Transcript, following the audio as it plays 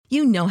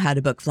You know how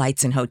to book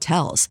flights and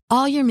hotels.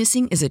 All you're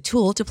missing is a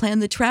tool to plan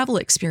the travel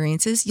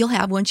experiences you'll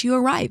have once you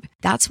arrive.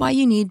 That's why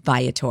you need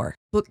Viator.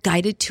 Book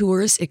guided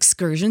tours,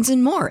 excursions,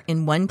 and more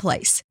in one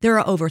place. There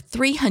are over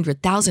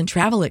 300,000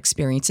 travel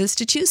experiences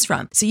to choose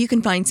from, so you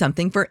can find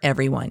something for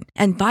everyone.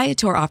 And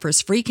Viator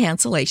offers free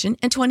cancellation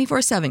and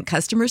 24/7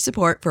 customer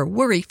support for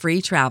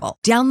worry-free travel.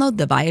 Download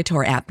the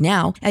Viator app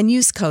now and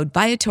use code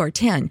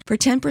Viator10 for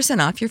 10%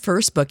 off your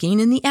first booking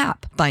in the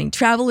app. Find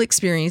travel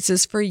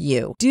experiences for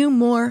you. Do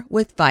more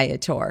with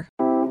Viator.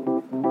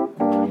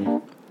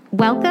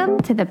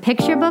 Welcome to the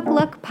Picture Book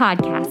Look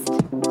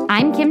podcast.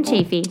 I'm Kim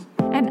Chafee.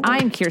 And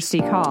I'm Kirsty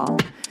Call.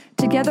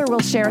 Together we'll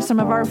share some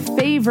of our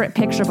favorite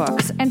picture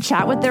books and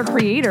chat with their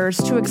creators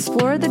to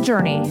explore the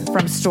journey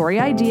from story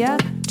idea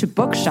to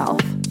bookshelf.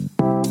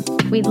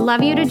 We'd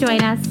love you to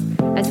join us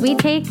as we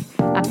take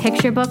a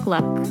picture book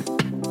look.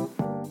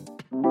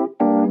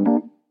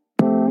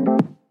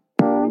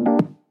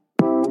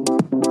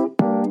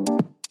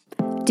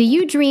 Do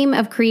you dream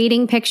of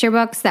creating picture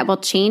books that will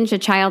change a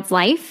child's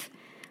life?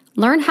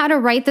 Learn how to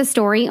write the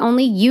story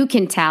only you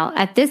can tell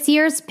at this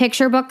year's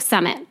Picture Book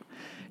Summit.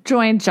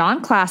 Join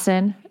John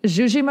Klassen,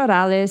 Juji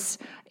Morales,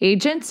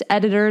 agents,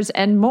 editors,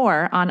 and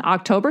more on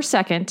October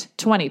 2nd,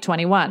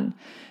 2021.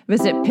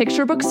 Visit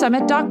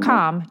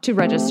picturebooksummit.com to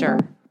register.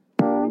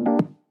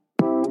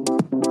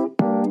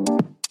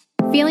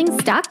 Feeling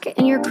stuck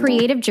in your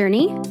creative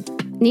journey?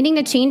 Needing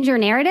to change your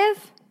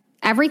narrative?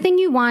 Everything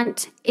you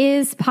want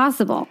is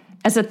possible.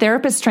 As a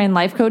therapist-trained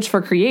life coach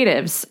for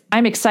creatives,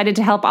 I'm excited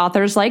to help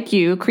authors like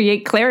you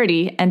create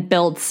clarity and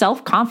build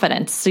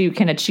self-confidence so you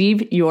can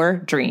achieve your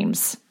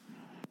dreams.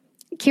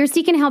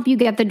 Kirsty can help you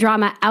get the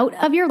drama out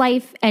of your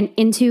life and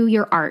into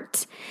your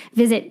art.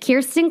 Visit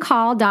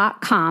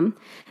kirstencall.com.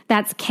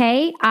 That's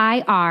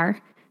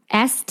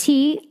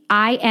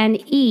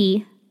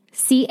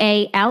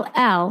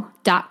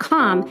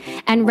KirstenCall.com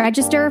and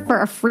register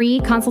for a free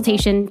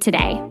consultation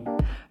today.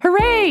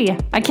 Hooray!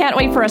 I can't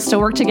wait for us to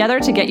work together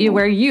to get you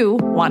where you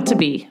want to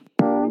be.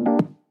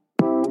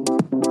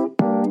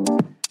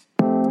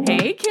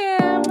 Hey,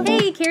 Kim.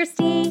 Hey,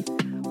 Kirsty.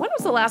 When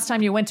was the last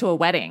time you went to a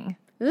wedding?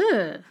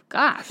 Ugh,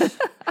 gosh.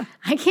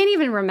 I can't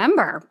even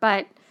remember.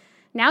 But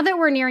now that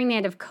we're nearing the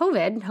end of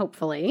COVID,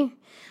 hopefully,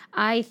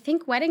 I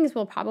think weddings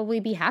will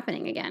probably be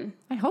happening again.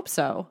 I hope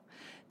so.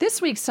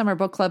 This week's Summer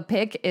Book Club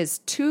pick is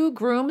Two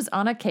Grooms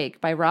on a Cake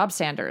by Rob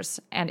Sanders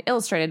and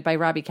illustrated by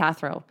Robbie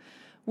Cathro.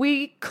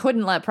 We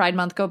couldn't let Pride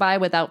Month go by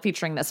without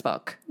featuring this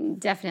book.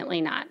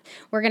 Definitely not.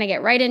 We're going to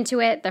get right into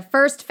it. The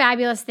first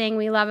fabulous thing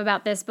we love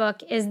about this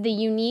book is the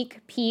unique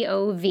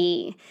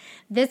POV.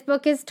 This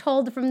book is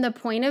told from the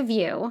point of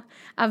view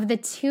of the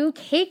two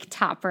cake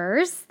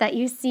toppers that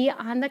you see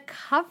on the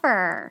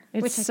cover.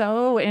 It's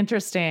so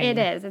interesting. It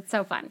is. It's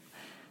so fun.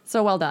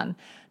 So well done.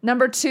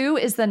 Number 2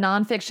 is the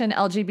nonfiction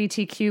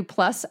LGBTQ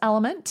plus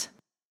element.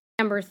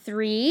 Number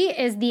 3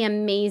 is the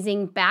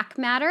amazing back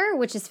matter,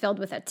 which is filled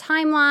with a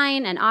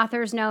timeline, an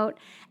author's note,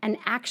 and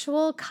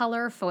actual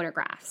color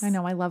photographs. I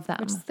know, I love them.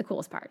 Which is the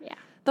coolest part, yeah.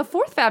 The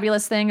fourth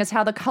fabulous thing is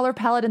how the color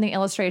palette and the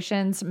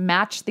illustrations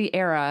match the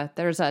era.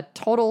 There's a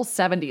total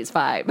 70s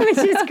vibe. Which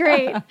is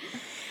great.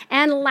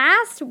 And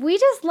last, we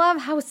just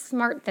love how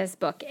smart this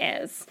book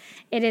is.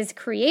 It is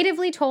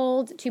creatively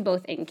told to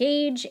both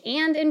engage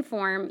and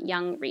inform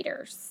young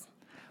readers.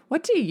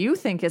 What do you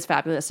think is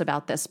fabulous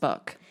about this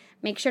book?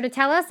 Make sure to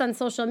tell us on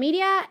social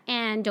media,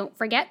 and don't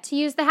forget to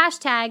use the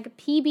hashtag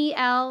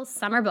PBL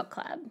Summer Book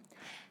Club.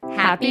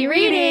 Happy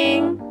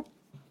reading!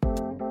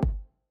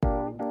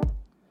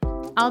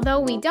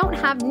 Although we don't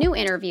have new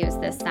interviews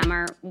this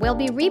summer, we'll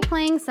be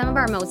replaying some of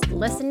our most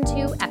listened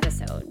to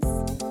episodes.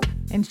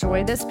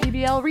 Enjoy this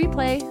PBL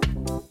replay.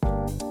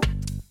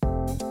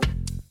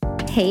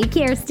 Hey,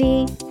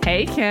 Kirsty.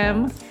 Hey,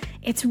 Kim.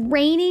 It's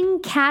raining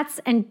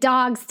cats and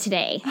dogs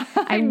today.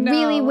 I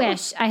really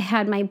wish I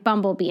had my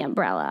Bumblebee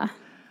umbrella.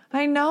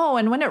 I know,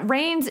 and when it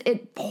rains,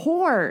 it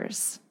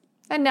pours.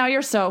 And now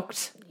you're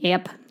soaked.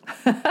 Yep.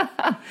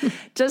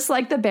 Just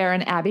like the bear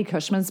in Abby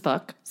Cushman's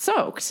book,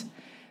 Soaked.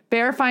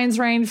 Bear finds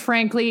rain,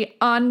 frankly,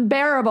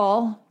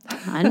 unbearable.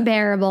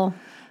 Unbearable.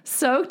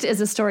 Soaked is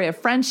a story of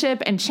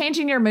friendship and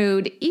changing your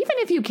mood, even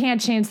if you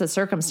can't change the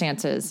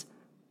circumstances.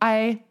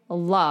 I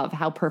love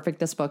how perfect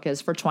this book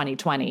is for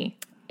 2020.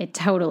 It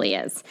totally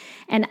is.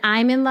 And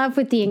I'm in love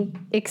with the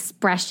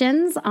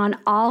expressions on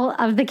all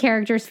of the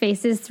characters'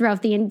 faces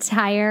throughout the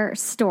entire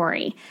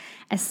story,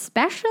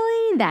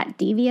 especially that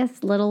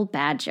devious little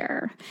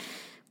badger.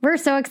 We're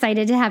so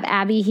excited to have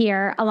Abby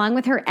here, along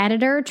with her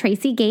editor,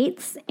 Tracy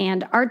Gates,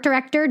 and art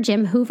director,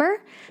 Jim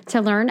Hoover,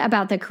 to learn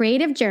about the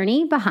creative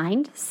journey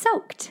behind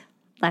Soaked.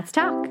 Let's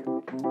talk.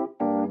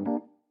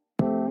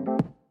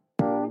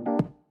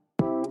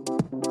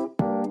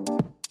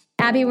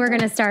 Abby, we're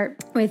going to start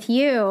with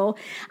you.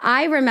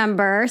 I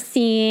remember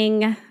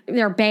seeing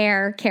their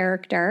bear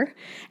character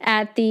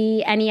at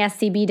the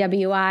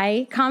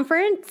NESCBWI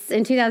conference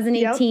in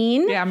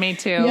 2018. Yep. Yeah, me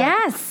too.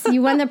 Yes,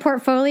 you won the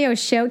portfolio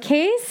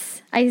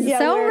showcase. I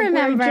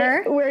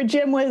remember. Where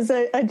Jim was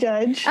a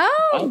judge.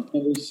 Oh. I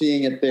remember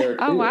seeing it there,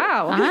 too. Oh,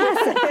 wow.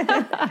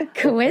 Awesome.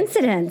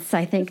 Coincidence?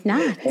 I think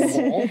not.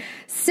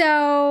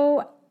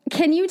 So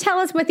can you tell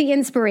us what the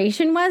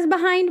inspiration was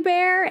behind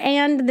Bear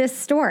and this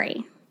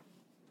story?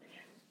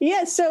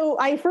 Yeah, so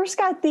I first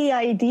got the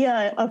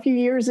idea a few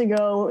years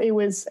ago. It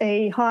was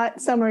a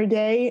hot summer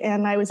day,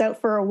 and I was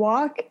out for a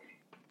walk,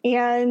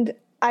 and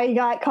I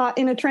got caught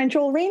in a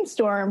torrential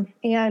rainstorm,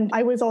 and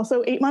I was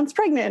also 8 months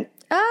pregnant.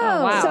 Oh,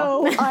 wow.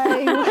 So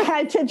I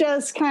had to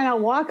just kind of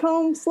walk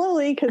home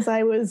slowly because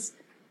I was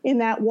in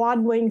that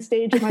waddling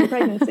stage of my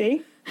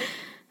pregnancy.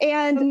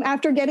 And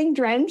after getting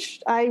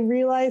drenched, I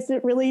realized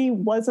it really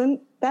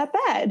wasn't that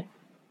bad.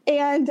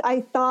 And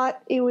I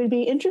thought it would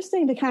be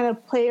interesting to kind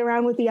of play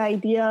around with the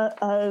idea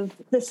of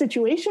the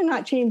situation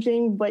not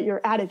changing, but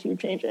your attitude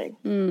changing.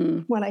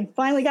 When I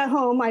finally got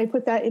home, I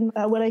put that in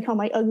what I call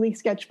my ugly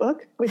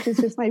sketchbook, which is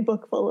just my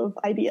book full of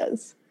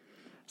ideas.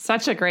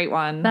 Such a great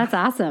one. That's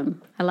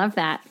awesome. I love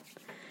that.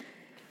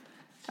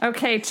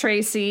 Okay,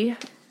 Tracy,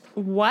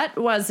 what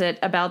was it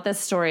about this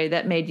story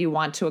that made you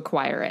want to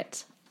acquire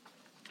it?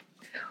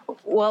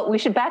 Well, we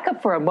should back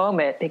up for a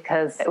moment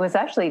because it was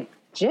actually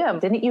Jim.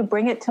 Didn't you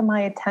bring it to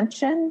my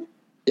attention?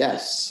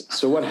 Yes.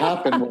 So what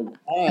happened was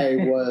I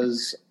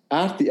was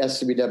at the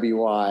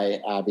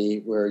SCBWI,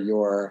 Abby, where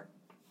your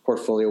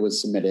portfolio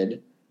was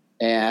submitted,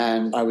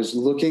 and I was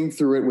looking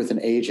through it with an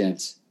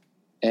agent,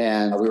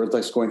 and we were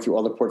just going through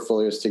all the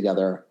portfolios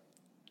together.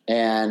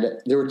 And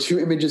there were two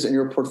images in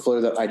your portfolio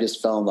that I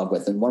just fell in love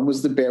with. And one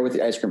was the bear with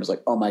the ice cream. I was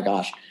like, oh my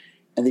gosh.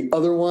 And the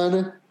other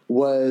one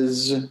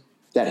was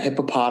that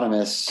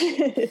hippopotamus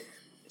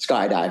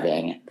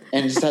skydiving.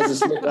 And it just has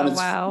this look on its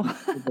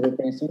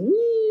face.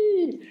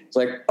 It's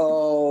like,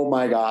 oh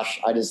my gosh,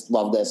 I just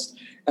love this.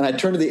 And I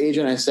turned to the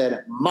agent and I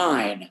said,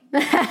 mine.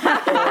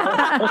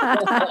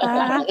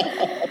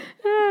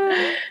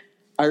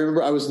 I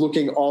remember I was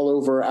looking all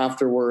over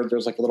afterward. There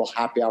was like a little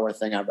happy hour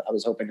thing. I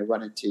was hoping to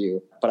run into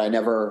you, but I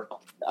never.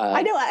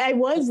 I know, I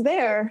was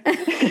there.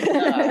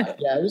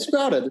 Yeah, it was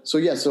crowded.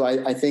 So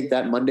I think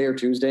that Monday or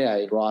Tuesday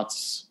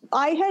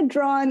I had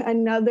drawn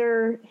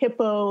another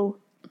hippo,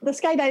 the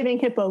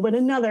skydiving hippo, but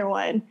another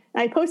one.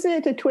 I posted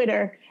it to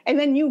Twitter, and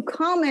then you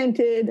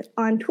commented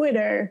on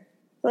Twitter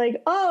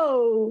like,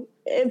 oh,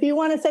 if you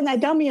want to send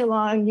that dummy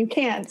along, you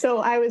can. So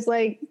I was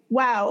like,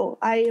 wow,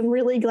 I am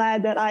really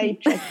glad that I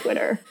checked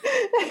Twitter.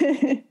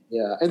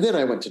 Yeah. And then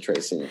I went to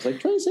Tracy. I was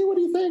like, Tracy, what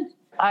do you think?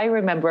 I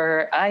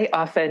remember I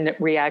often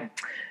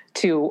react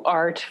to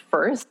art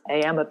first.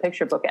 I am a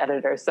picture book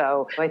editor,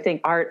 so I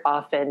think art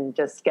often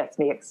just gets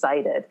me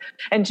excited.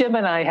 And Jim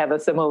and I have a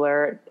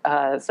similar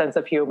sense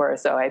of humor,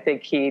 so I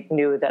think he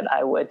knew that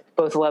I would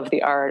both love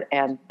the art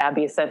and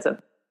Abby's sense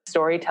of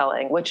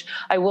storytelling, which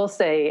I will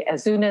say,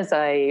 as soon as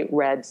I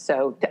read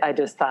Soaked, I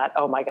just thought,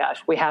 oh my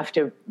gosh, we have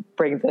to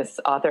bring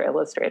this author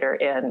illustrator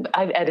in.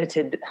 I've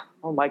edited,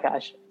 oh my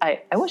gosh, I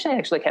wish I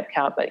actually kept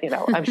count, but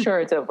I'm sure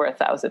it's over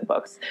 1,000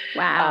 books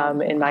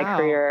in my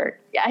career.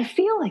 I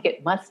feel like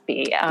it must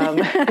be.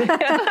 I'm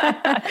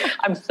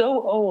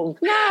so old.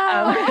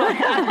 No.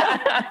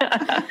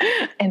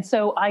 And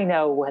so I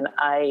know when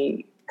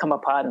I come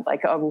upon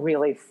like a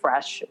really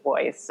fresh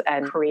voice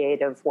and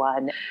creative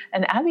one.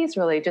 And Abby's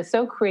really just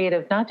so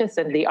creative, not just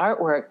in the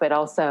artwork, but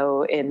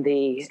also in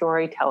the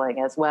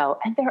storytelling as well.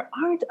 And there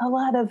aren't a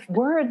lot of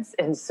words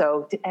in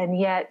Soaked, and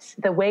yet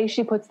the way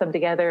she puts them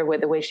together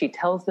with the way she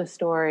tells the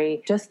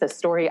story, just the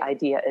story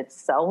idea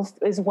itself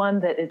is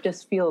one that it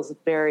just feels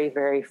very,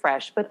 very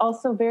fresh, but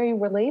also very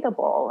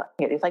relatable.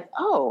 It's like,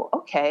 oh,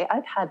 okay,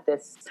 I've had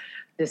this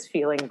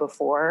feeling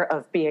before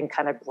of being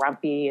kind of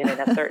grumpy and in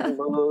a certain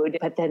mood,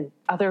 but then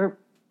other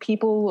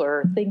people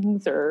or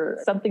things or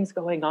something's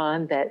going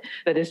on that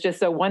is just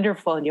so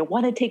wonderful, and you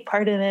want to take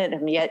part in it,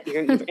 and yet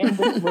you're in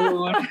this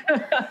mood.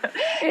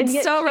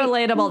 It's so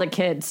relatable to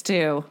kids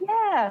too.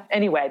 Yeah.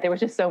 Anyway, there was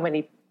just so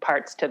many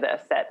parts to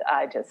this that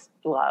I just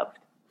loved.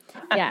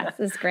 Yes,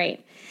 it's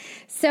great.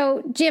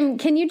 So, Jim,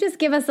 can you just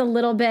give us a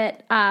little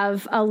bit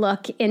of a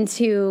look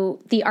into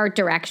the art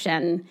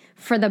direction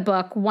for the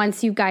book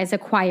once you guys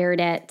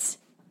acquired it?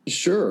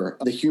 Sure.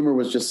 The humor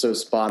was just so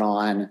spot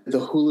on. The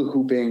hula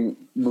hooping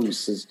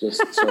moose is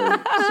just so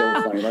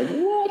funny. Like,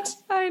 what?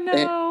 I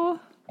know.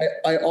 And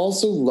I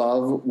also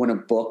love when a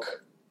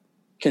book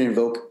can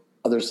invoke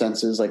other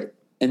senses. Like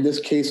in this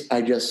case,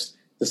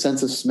 the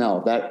sense of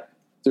smell. That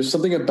there's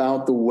something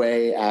about the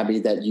way, Abby,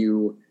 that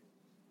you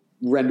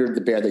rendered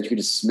the bear that you could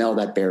just smell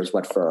that bear's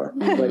wet fur.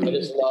 Like I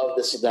just love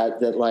this,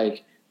 that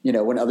like,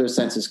 when other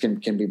senses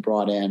can be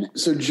brought in.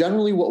 So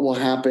generally what will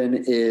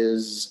happen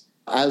is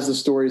as the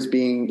story is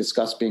being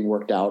discussed, being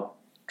worked out,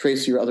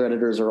 Tracy, your other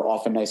editors are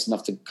often nice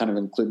enough to kind of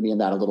include me in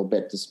that a little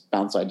bit, just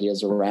bounce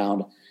ideas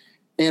around.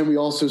 And we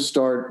also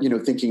start,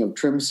 thinking of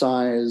trim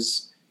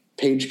size,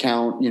 page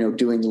count,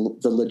 doing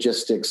the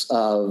logistics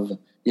of,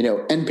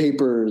 end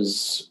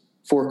papers,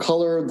 for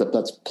color,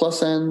 that's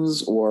plus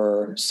ends,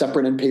 or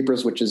separate end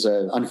papers, which is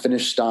an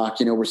unfinished stock.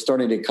 We're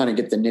starting to kind of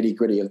get the nitty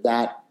gritty of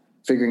that,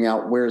 figuring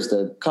out where's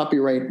the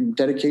copyright and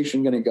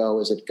dedication going to go.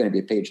 Is it going to be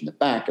a page in the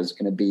back? Is it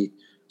going to be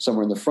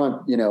somewhere in the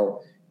front,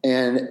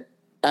 and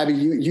Abby,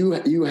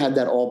 you had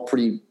that all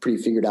pretty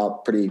figured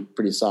out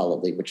pretty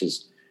solidly, which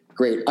is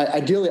great.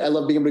 Ideally, I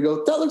love being able to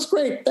go, that looks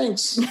great,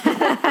 thanks. That's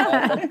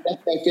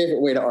my favorite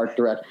way to art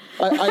direct.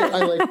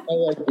 I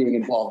like being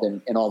involved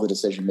in all the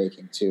decision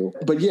making too.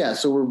 But yeah,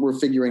 so we're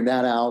figuring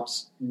that out.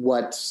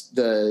 What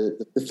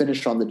the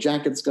finish on the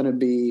jacket's going to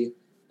be,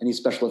 any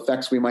special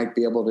effects we might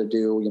be able to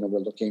do. We're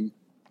looking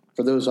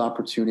for those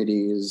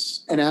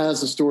opportunities. And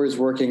as the story is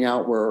working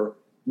out, we're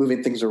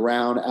moving things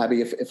around.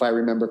 Abby, if I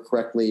remember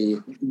correctly,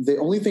 the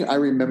only thing I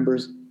remember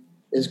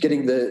is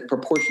getting the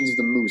proportions of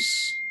the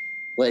moose.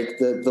 Like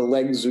the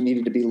legs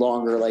needed to be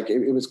longer. Like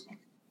it was,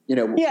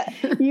 Yeah,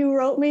 you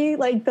wrote me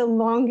like the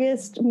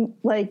longest,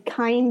 like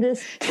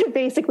kindest to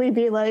basically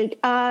be like,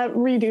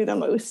 redo the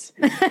moose.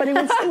 But it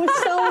was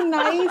so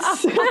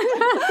nice.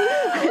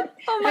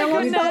 Oh my I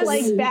almost goodness. felt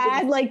like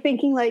bad, like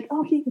thinking like,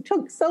 oh, he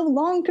took so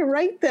long to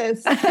write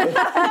this. I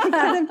could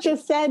have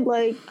just said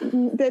like,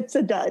 that's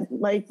a dud.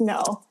 Like,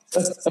 no.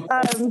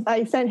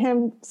 I sent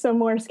him some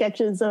more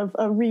sketches of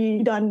a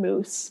redone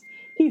moose.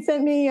 He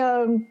sent me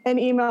an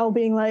email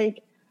being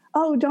like,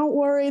 oh, don't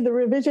worry, the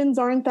revisions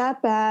aren't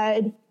that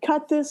bad.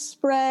 Cut this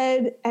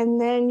spread, and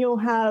then you'll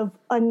have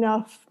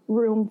enough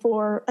room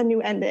for a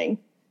new ending.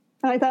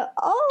 And I thought,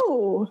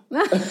 oh.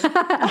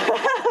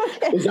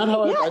 Okay. Is that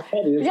how I thought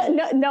it is?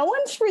 Yeah, no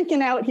one's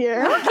freaking out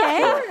here.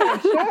 Okay.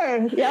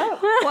 Sure, yeah.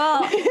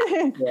 Well,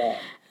 Yeah.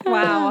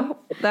 wow.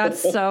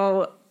 That's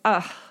so...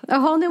 A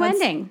whole new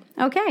ending.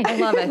 Okay. I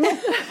love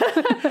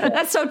it.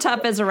 That's so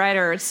tough as a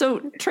writer. So,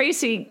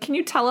 Tracy, can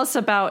you tell us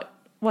about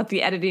what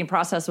the editing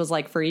process was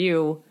like for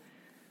you?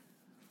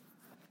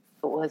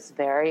 It was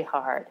very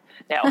hard.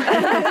 No.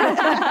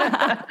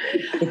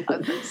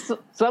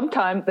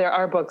 Sometimes there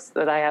are books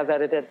that I have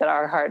edited that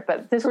are hard,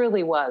 but this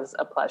really was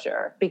a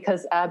pleasure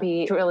because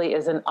Abby really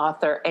is an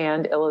author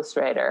and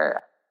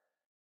illustrator.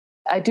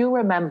 I do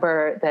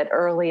remember that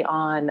early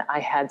on I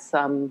had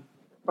some,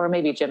 or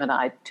maybe Jim and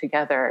I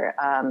together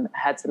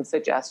had some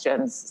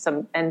suggestions,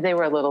 and they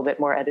were a little bit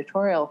more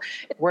editorial,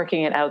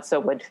 working it out so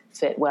it would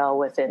fit well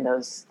within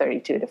those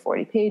 32 to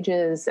 40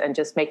 pages and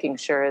just making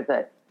sure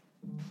that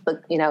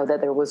that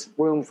there was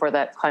room for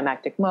that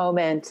climactic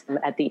moment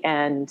at the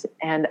end.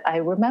 And I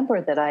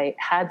remember that I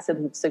had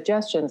some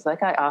suggestions,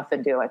 like I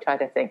often do. I try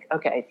to think,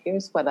 okay,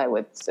 here's what I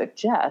would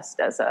suggest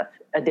as a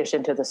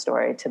addition to the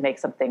story to make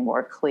something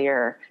more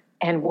clear.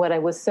 And what I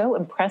was so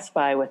impressed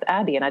by with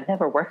Abby, and I'd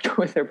never worked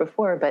with her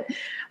before, but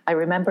I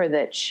remember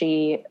that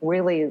she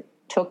really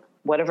took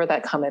whatever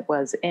that comment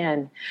was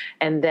in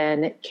and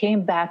then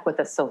came back with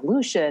a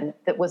solution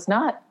that was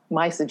not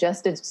my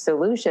suggested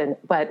solution,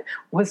 but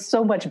was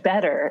so much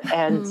better.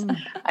 And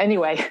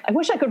anyway, I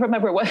wish I could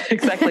remember what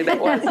exactly that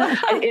was.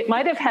 It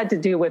might have had to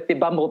do with the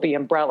Bumblebee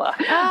umbrella.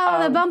 Oh,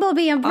 the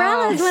Bumblebee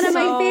umbrella is one of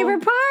my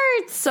favorite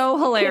parts. So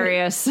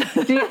hilarious.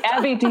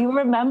 Abby, do you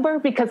remember?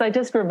 Because I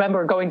just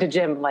remember going to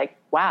Jim like,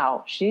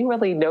 wow, she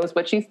really knows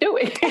what she's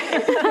doing.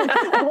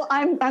 Well,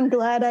 I'm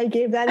glad I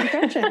gave that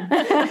impression.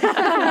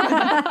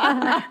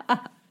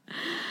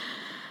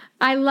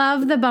 I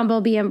love the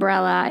Bumblebee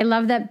umbrella. I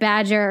love that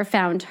Badger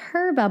found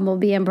her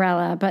Bumblebee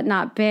umbrella, but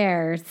not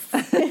Bear's.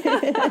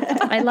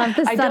 I love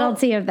the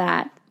subtlety of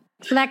that.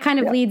 So that kind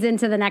of leads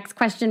into the next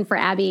question for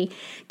Abby.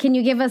 Can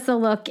you give us a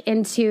look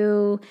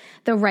into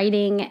the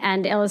writing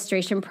and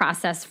illustration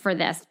process for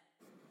this?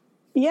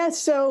 Yeah,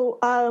 so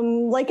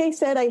like I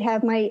said, I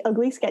have my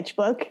ugly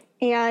sketchbook.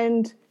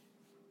 And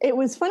it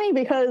was funny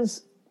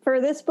because for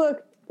this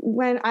book,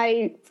 when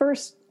I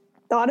first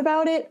thought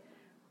about it,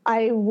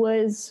 I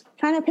was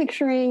kind of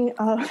picturing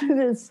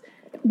this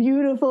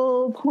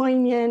beautiful,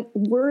 poignant,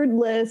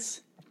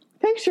 wordless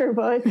picture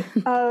book.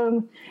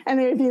 And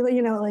they would be,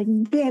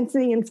 like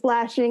dancing and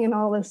splashing and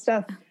all this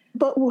stuff.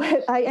 But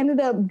what I ended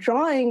up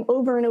drawing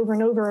over and over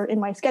and over in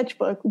my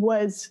sketchbook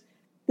was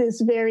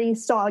this very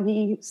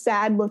soggy,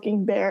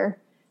 sad-looking bear.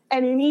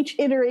 And in each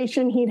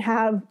iteration, he'd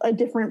have a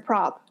different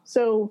prop.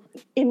 So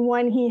in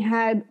one, he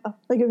had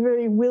like a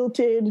very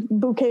wilted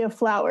bouquet of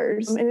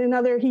flowers. In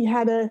another, he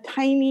had a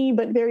tiny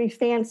but very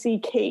fancy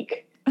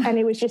cake. And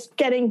it was just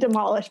getting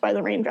demolished by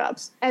the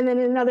raindrops. And then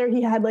in another,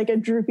 he had like a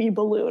droopy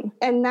balloon.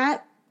 And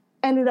that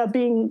ended up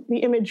being the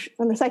image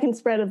on the second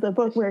spread of the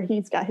book where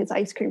he's got his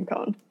ice cream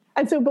cone.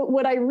 And so, but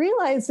what I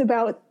realized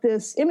about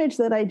this image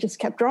that I just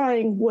kept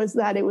drawing was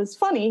that it was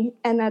funny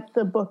and that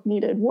the book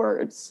needed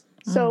words.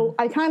 So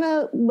I kind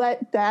of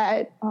let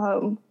that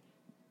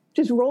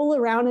just roll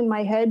around in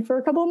my head for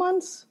a couple of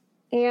months.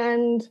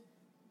 And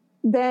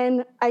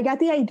then I got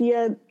the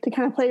idea to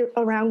kind of play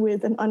around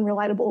with an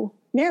unreliable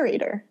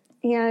narrator.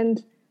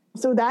 And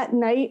so that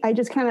night, I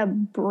just kind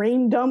of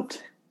brain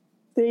dumped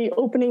the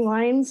opening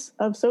lines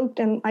of Soaked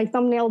and I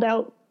thumbnailed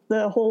out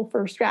the whole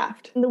first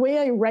draft. And the way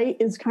I write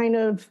is kind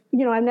of,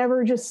 I'm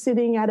never just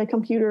sitting at a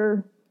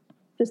computer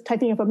just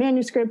typing up a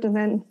manuscript. And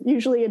then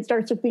usually it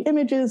starts with the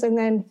images and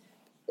then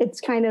it's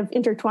kind of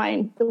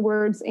intertwined. The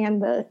words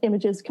and the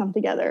images come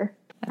together.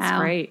 That's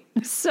great.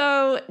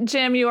 So,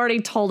 Jim, you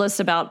already told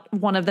us about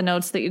one of the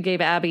notes that you gave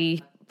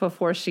Abby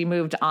before she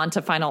moved on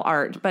to final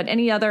art. But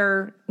any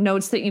other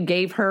notes that you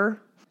gave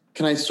her?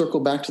 Can I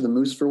circle back to the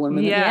moose for 1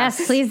 minute?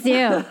 Yes, please do.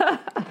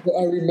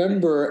 I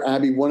remember,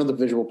 Abby, one of the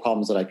visual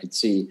problems that I could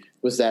see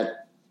was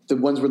that the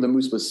ones where the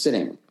moose was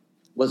sitting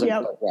wasn't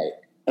quite right.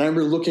 And I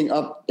remember looking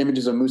up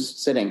images of moose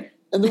sitting,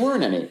 and there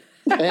weren't any.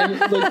 And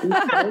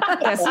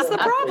this is the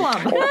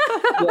problem.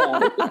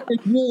 It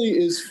really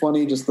is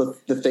funny, just the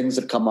things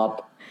that come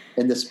up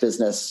in this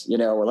business.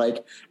 We're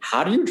like,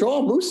 how do you draw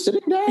a moose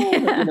sitting down?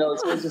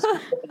 It's just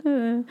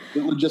the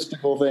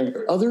logistical thing.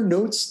 Other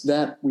notes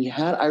that we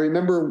had, I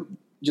remember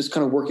just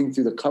kind of working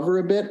through the cover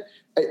a bit.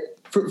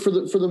 For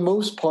the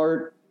most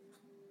part,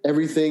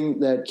 everything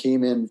that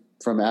came in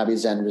from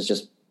Abby's end was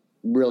just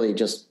really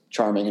just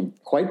charming and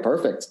quite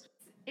perfect.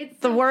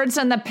 The words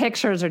and the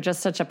pictures are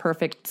just such a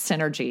perfect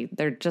synergy.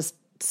 They're just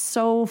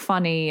so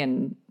funny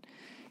and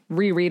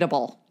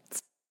rereadable.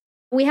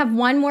 We have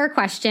one more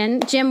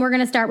question. Jim, we're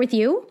going to start with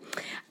you.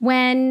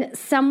 When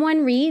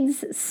someone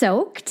reads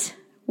Soaked,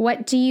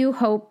 what do you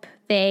hope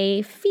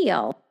they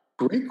feel?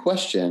 Great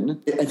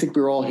question. I think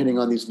we're all hitting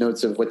on these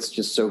notes of what's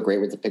just so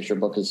great with the picture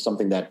book is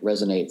something that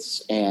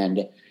resonates.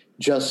 And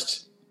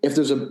just if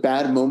there's a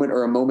bad moment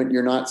or a moment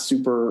you're not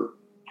super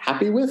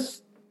happy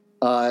with,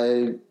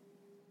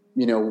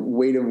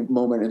 wait a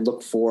moment and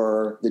look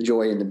for the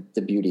joy and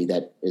the beauty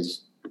that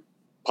is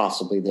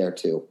possibly there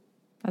too.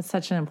 That's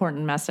such an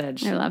important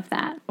message. I love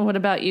that. What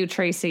about you,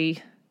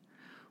 Tracy?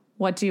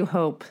 What do you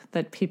hope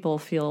that people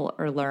feel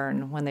or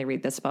learn when they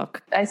read this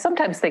book? I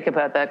sometimes think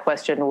about that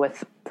question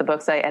with the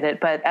books I edit,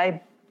 but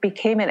I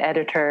became an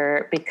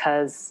editor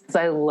because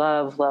I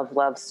love, love,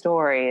 love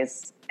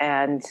stories.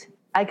 And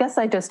I guess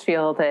I just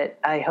feel that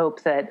I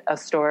hope that a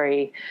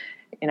story,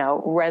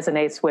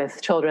 resonates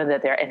with children,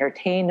 that they're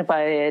entertained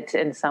by it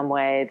in some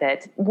way,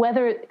 that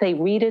whether they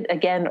read it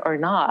again or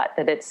not,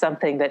 that it's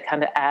something that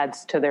kind of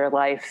adds to their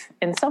life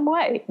in some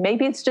way.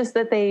 Maybe it's just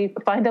that they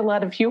find a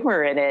lot of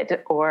humor in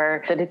it,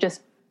 or that it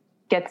just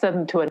gets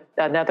them to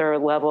another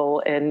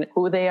level in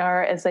who they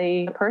are as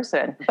a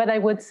person. But I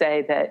would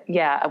say that,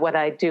 what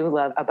I do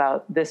love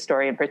about this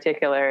story in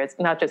particular is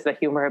not just the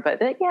humor, but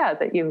that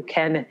you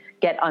can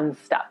get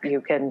unstuck.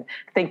 You can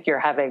think you're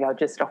having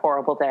just a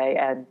horrible day,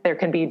 and there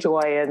can be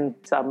joy and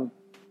some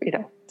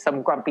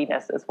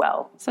grumpiness as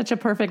well. Such a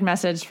perfect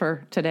message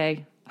for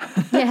today.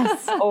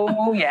 Yes.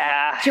 Oh,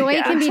 yeah.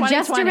 Joy can be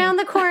just around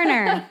the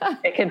corner.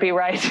 It can be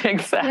right,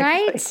 exactly.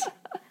 Right?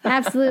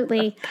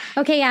 Absolutely.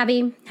 Okay,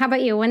 Abby, how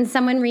about you? When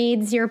someone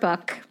reads your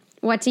book,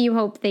 what do you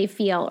hope they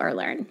feel or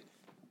learn?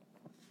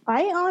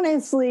 I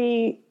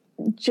honestly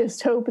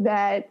just hope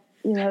that,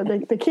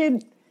 the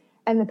kid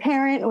and the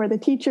parent or the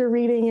teacher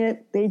reading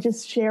it, they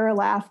just share a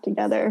laugh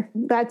together.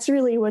 That's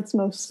really what's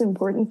most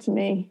important to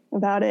me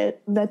about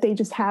it, that they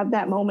just have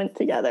that moment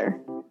together.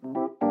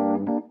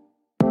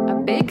 A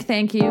big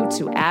thank you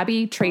to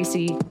Abby,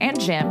 Tracy, and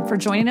Jim for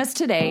joining us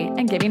today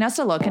and giving us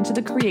a look into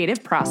the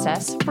creative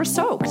process for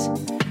Soaked.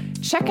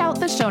 Check out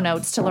the show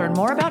notes to learn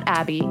more about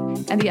Abby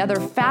and the other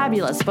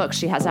fabulous books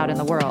she has out in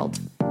the world.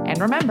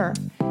 And remember,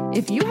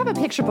 if you have a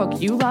picture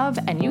book you love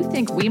and you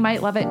think we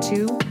might love it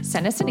too,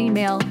 send us an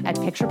email at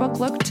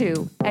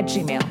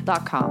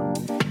picturebooklook2@gmail.com.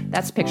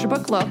 That's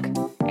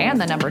picturebooklook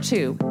and the number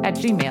 2 at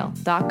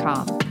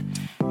gmail.com.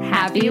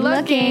 Happy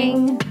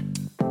looking!